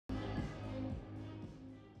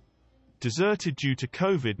Deserted due to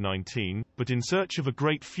COVID-19, but in search of a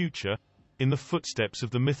great future, in the footsteps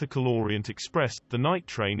of the mythical Orient Express, the night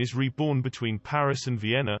train is reborn between Paris and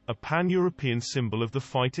Vienna, a pan-European symbol of the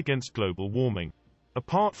fight against global warming.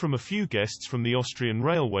 Apart from a few guests from the Austrian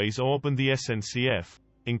Railways OB and the SNCF,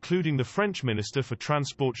 including the French Minister for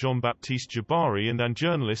Transport Jean-Baptiste Djabari and an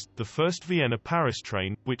journalist, the first Vienna-Paris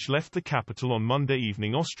train, which left the capital on Monday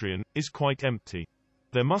evening Austrian, is quite empty.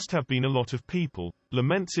 There must have been a lot of people,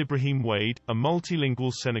 laments Ibrahim Wade, a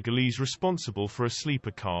multilingual Senegalese responsible for a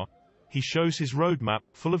sleeper car. He shows his roadmap,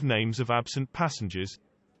 full of names of absent passengers.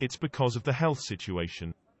 It's because of the health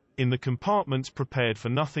situation. In the compartments prepared for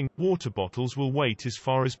nothing, water bottles will wait as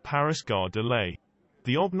far as Paris Gare de l'Est.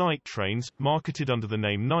 The OB night trains, marketed under the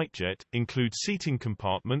name Nightjet, include seating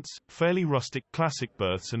compartments, fairly rustic classic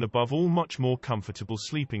berths and above all much more comfortable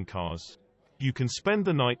sleeping cars. You can spend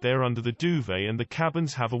the night there under the duvet and the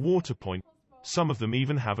cabins have a water point. Some of them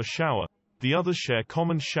even have a shower. The others share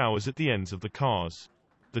common showers at the ends of the cars.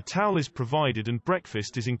 The towel is provided and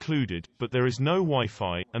breakfast is included, but there is no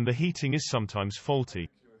Wi-Fi, and the heating is sometimes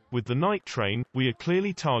faulty. With the night train, we are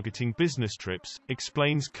clearly targeting business trips,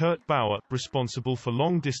 explains Kurt Bauer, responsible for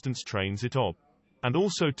long-distance trains at OB. And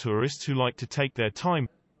also tourists who like to take their time.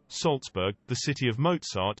 Salzburg, the city of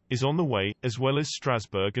Mozart, is on the way, as well as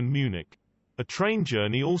Strasbourg and Munich. A train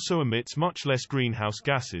journey also emits much less greenhouse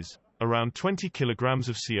gases, around 20 kilograms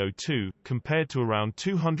of CO2, compared to around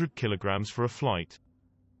 200 kilograms for a flight.